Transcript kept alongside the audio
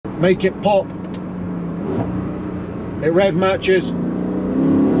make it pop. It rev matches.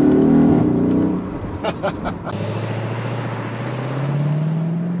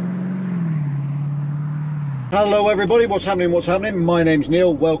 Hello everybody, what's happening? My name's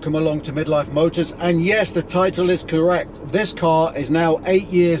Neil, welcome along to Midlife Motors, and yes, the title is correct. This car is now 8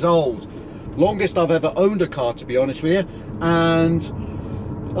 years old. Longest I've ever owned a car, to be honest with you. And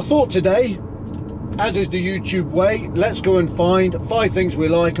I thought today, as is the YouTube way, let's go and find 5 things we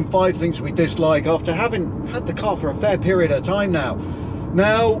like and 5 things we dislike after having had the car for a fair period of time now.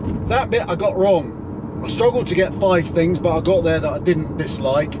 Now, that bit I got wrong. I struggled to get 5 things, but I got there that I didn't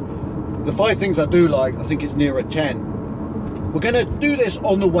dislike. The 5 things I do like, I think it's nearer 10. We're going to do this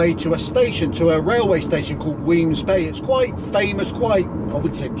on the way to a station, to a railway station called Weems Bay. It's quite famous, quite, I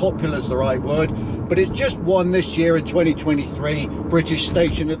wouldn't say popular is the right word, but it's just won this year in 2023 British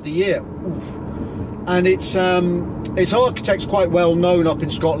Station of the Year. Oof. And its architect's quite well known up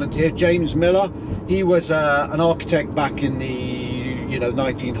in Scotland here, James Miller. He was an architect back in the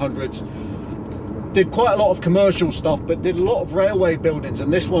 1900s. Did quite a lot of commercial stuff, but did a lot of railway buildings,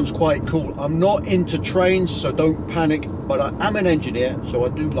 and this one's quite cool. I'm not into trains, so don't panic, but I am an engineer, so I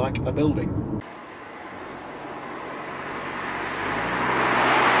do like a building.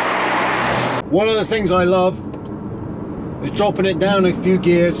 One of the things I love is dropping it down a few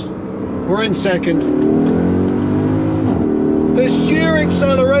gears. We're in second. The sheer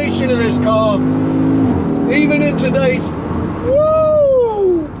acceleration of this car, even in today's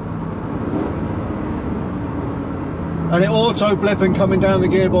and it auto blipping coming down the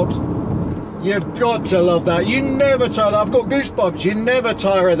gearbox. You've got to love that. You never tire that. I've got goosebumps. You never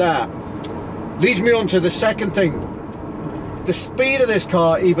tire of that. Leads me on to the second thing. The speed of this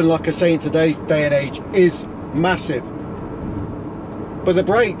car, even like I say in today's day and age, is massive. But the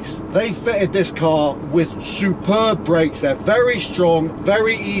brakes, they fitted this car with superb brakes. They're very strong,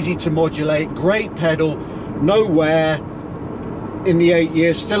 very easy to modulate, great pedal, no wear in the 8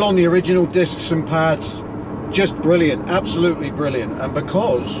 years, still on the original discs and pads. Just brilliant, absolutely brilliant. And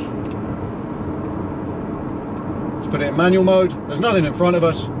because, let's put it in manual mode, there's nothing in front of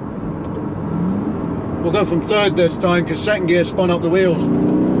us. We'll go from third this time because second gear spun up the wheels.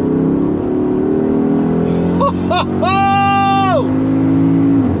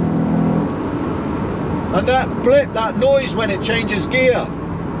 And that blip, that noise when it changes gear,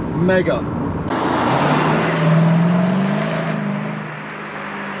 mega.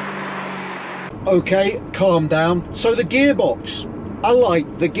 Okay, calm down. So the gearbox, I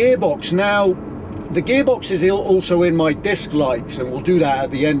like the gearbox. Now, the gearbox is also in my disc lights, and we'll do that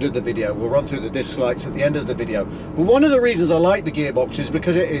at the end of the video. We'll run through the disc lights at the end of the video. But one of the reasons I like the gearbox is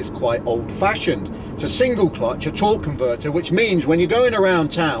because it is quite old-fashioned. It's a single clutch, a torque converter, which means when you're going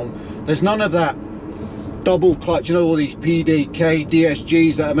around town, there's none of that double clutch, you know, all these PDK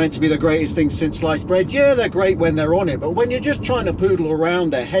DSGs that are meant to be the greatest thing since sliced bread. Yeah, they're great when they're on it, but when you're just trying to poodle around,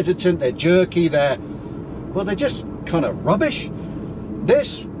 they're hesitant, they're jerky, they're just kind of rubbish.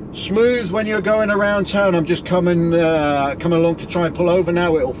 This smooth when you're going around town. I'm just coming along to try and pull over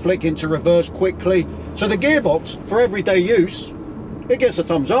now. It'll flick into reverse quickly. So the gearbox, for everyday use, it gets a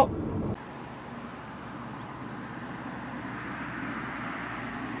thumbs up.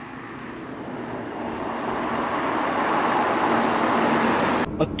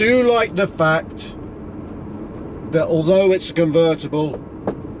 I do like the fact that although it's a convertible,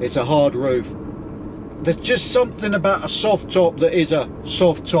 it's a hard roof. There's just something about a soft top that is a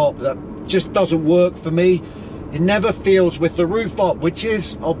soft top that just doesn't work for me. It never feels, with the roof up, which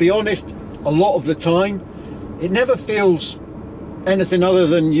is, I'll be honest, a lot of the time, it never feels anything other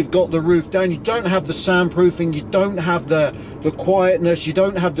than you've got the roof down. You don't have the soundproofing, you don't have the quietness, you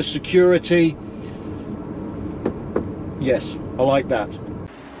don't have the security. Yes, I like that.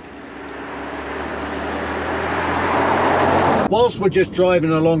 Whilst we're just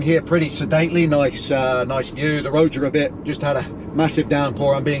driving along here pretty sedately, nice view. The roads are just had a massive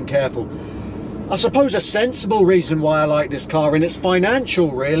downpour, I'm being careful. I suppose a sensible reason why I like this car, and it's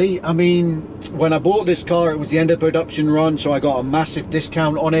financial really. I mean, when I bought this car, it was the end of production run, so I got a massive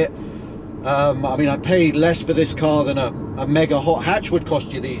discount on it. I mean, I paid less for this car than a mega hot hatch would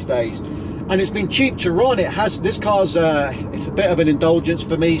cost you these days. And it's been cheap to run. This car's, it's a bit of an indulgence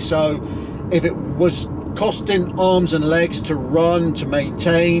for me, so if it was costing arms and legs to run, to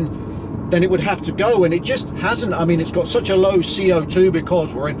maintain, then it would have to go, and it just hasn't. I mean, it's got such a low CO2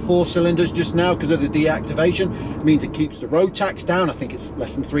 because we're in 4 cylinders just now because of the deactivation. It means it keeps the road tax down. I think it's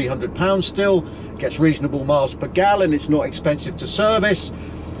less than £300 still. It gets reasonable miles per gallon. It's not expensive to service.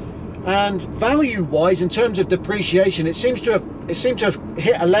 And value wise, in terms of depreciation, it seems to have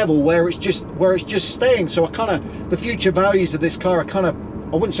hit a level where it's just staying. So the future values of this car are kind of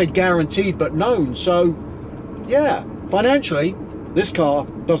I wouldn't say guaranteed, but known. So yeah, financially this car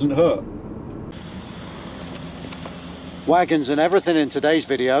doesn't hurt. Wagons and everything in today's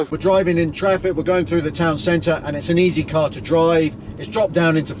video. We're driving in traffic, we're going through the town centre, and it's an easy car to drive. It's dropped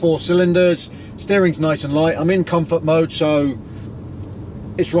down into 4 cylinders, steering's nice and light. I'm in comfort mode, so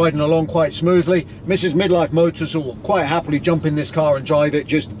it's riding along quite smoothly. Mrs. Midlife Motors will quite happily jump in this car and drive it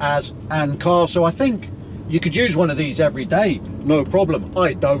just as an car, so I think you could use one of these every day, no problem.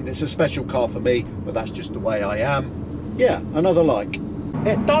 I don't, it's a special car for me, but that's just the way I am. Yeah, another like.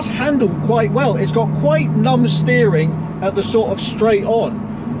 It does handle quite well. It's got quite numb steering at the sort of straight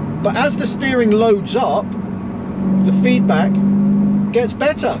on, but as the steering loads up, the feedback gets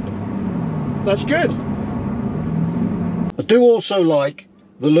better. That's good. I do also like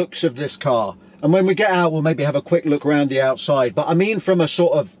the looks of this car, and when we get out we'll maybe have a quick look around the outside, but I mean from a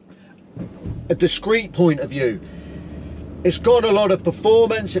sort of a discreet point of view. It's got a lot of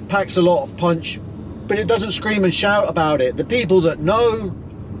performance, it packs a lot of punch, but it doesn't scream and shout about it. The people that know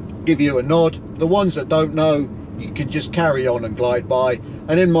give you a nod, the ones that don't know, you can just carry on and glide by.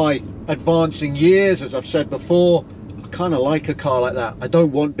 And in my advancing years, as I've said before, I kind of like a car like that. I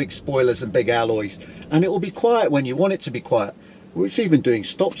don't want big spoilers and big alloys, and it will be quiet when you want it to be quiet. It's even doing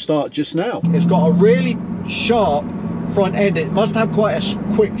stop start just now. It's got a really sharp front end. It must have quite a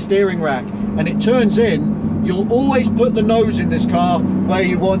quick steering rack, and it turns in. You'll always put the nose in this car where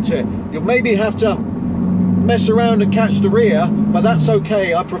you want it. You'll maybe have to mess around and catch the rear, but that's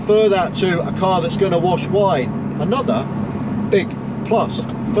okay. I prefer that to a car that's going to wash wide. Another big plus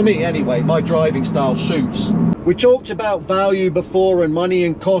for me anyway. My driving style suits. We talked about value before and money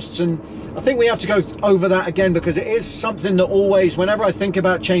and costs, and I think we have to go over that again, because it is something that always, whenever I think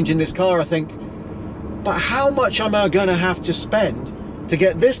about changing this car, I think, but how much am I going to have to spend to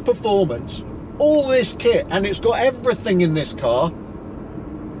get this performance, all this kit, and it's got everything in this car,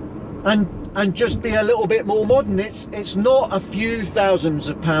 and just be a little bit more modern? It's not a few thousands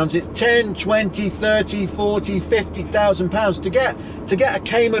of pounds, it's 10, 20, 30, 40, 50,000 pounds to get a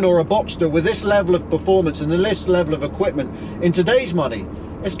Cayman or a Boxster with this level of performance and this level of equipment. In today's money,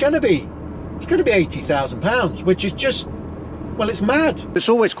 it's going to be 80,000 pounds, which is just, well, it's mad. It's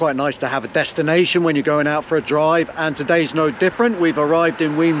always quite nice to have a destination when you're going out for a drive, and today's no different. We've arrived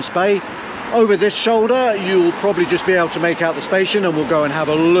in Weems Bay. Over this shoulder you'll probably just be able to make out the station, and we'll go and have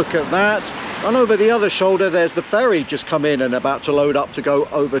a look at that. And over the other shoulder there's the ferry just come in and about to load up to go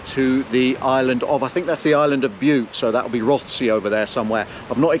over to the island of, I think that's the island of Bute, so that'll be Rothsea over there somewhere.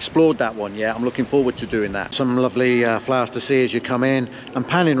 I've not explored that one yet. I'm looking forward to doing that. Some lovely flowers to see as you come in, and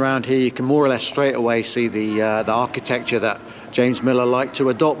panning around here you can more or less straight away see the architecture that James Miller liked to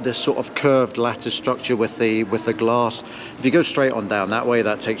adopt, this sort of curved lattice structure with the glass. If you go straight on down that way,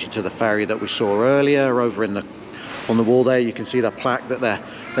 that takes you to the ferry that we saw earlier. Over in on the wall there you can see the plaque that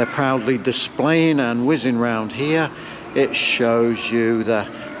they're proudly displaying, and whizzing round here it shows you the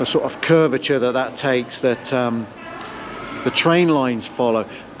sort of curvature that takes, that the train lines follow.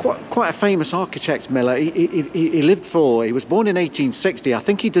 Quite a famous architect, Miller. He was born in 1860. I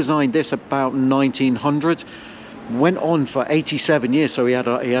think he designed this about 1900. Went on for 87 years, so he had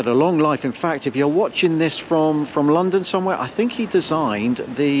a long life. In fact, if you're watching this from London somewhere, I think he designed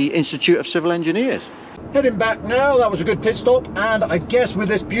the Institute of Civil Engineers. Heading back now, that was a good pit stop, and I guess with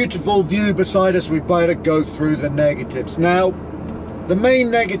this beautiful view beside us we better go through the negatives. Now, the main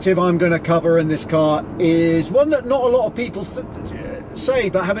negative I'm going to cover in this car is one that not a lot of people say,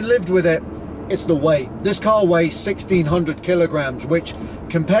 but having lived with it, it's the weight. This car weighs 1,600 kilograms, which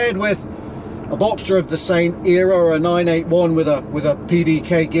compared with a Boxster of the same era, or a 981 with a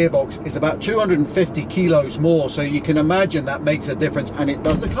PDK gearbox, is about 250 kilos more. So you can imagine that makes a difference, and it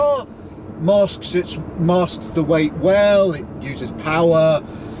does. The car masks the weight well. It uses power,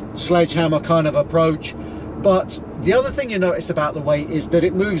 sledgehammer kind of approach. But the other thing you notice about the weight is that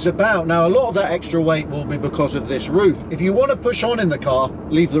it moves about. Now, a lot of that extra weight will be because of this roof. If you want to push on in the car,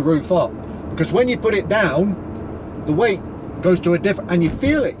 leave the roof up, because when you put it down, the weight goes to a different, and you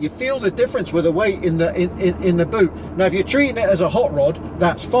feel it. You feel the difference with the weight in the boot. Now, if you're treating it as a hot rod,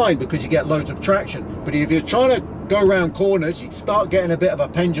 that's fine because you get loads of traction. But if you're trying to go around corners, you start getting a bit of a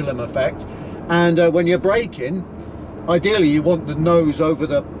pendulum effect. And when you're braking, ideally you want the nose over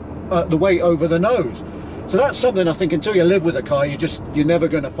the weight over the nose. So that's something I think until you live with a car, you're never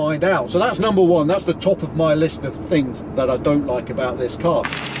going to find out. So that's number one. That's the top of my list of things that I don't like about this car.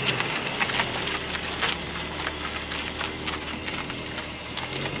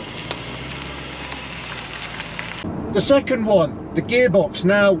 The second one, the gearbox.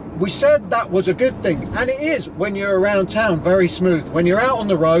 Now, we said that was a good thing, and it is when you're around town, very smooth. When you're out on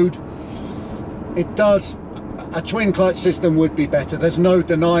the road, it does a twin clutch system would be better. There's no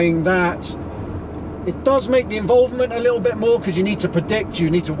denying that. It does make the involvement a little bit more, because you need to predict, you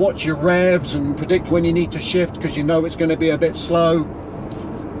need to watch your revs and predict when you need to shift, because you know it's going to be a bit slow.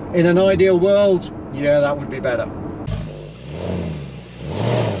 In an ideal world, yeah, that would be better.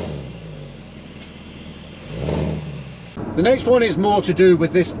 The next one is more to do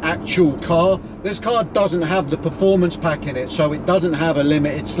with this actual car. This car doesn't have the performance pack in it, so it doesn't have a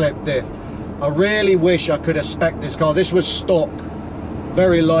limited slip diff. I really wish I could have spec'd this car. This was stock,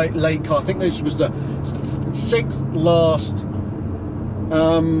 very late car. I think this was the 6th last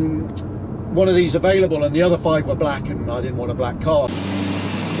one of these available, and the other 5 were black, and I didn't want a black car.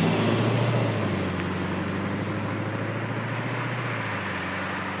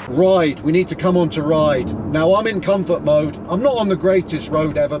 Ride, we need to come on to ride. Now I'm in comfort mode. I'm not on the greatest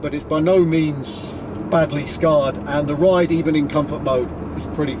road ever, but it's by no means badly scarred, and the ride, even in comfort mode, is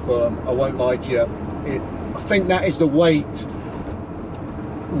pretty firm. I won't lie to you. I think that is the weight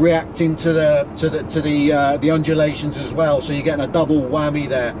reacting to the undulations as well, so you're getting a double whammy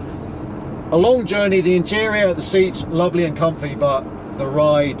there. A long journey, the interior, the seats, lovely and comfy, but the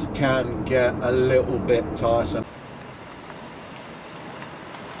ride can get a little bit tiresome.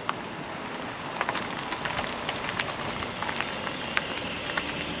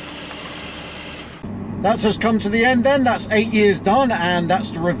 That has come to the end then. That's 8 years done, and that's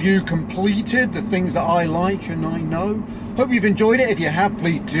the review completed, the things that I like and I know. Hope you've enjoyed it. If you have,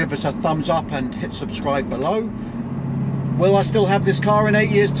 please give us a thumbs up and hit subscribe below. Will I still have this car in 8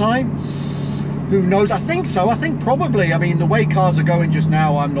 years time? Who knows? I think so. I think probably. I mean, the way cars are going just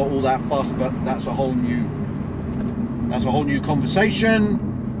now, I'm not all that fussed, but that's a whole new conversation.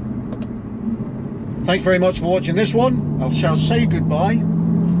 Thanks very much for watching this one. I shall say goodbye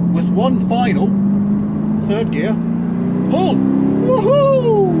with one final 3rd gear pull.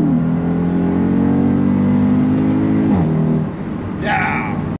 Woohoo!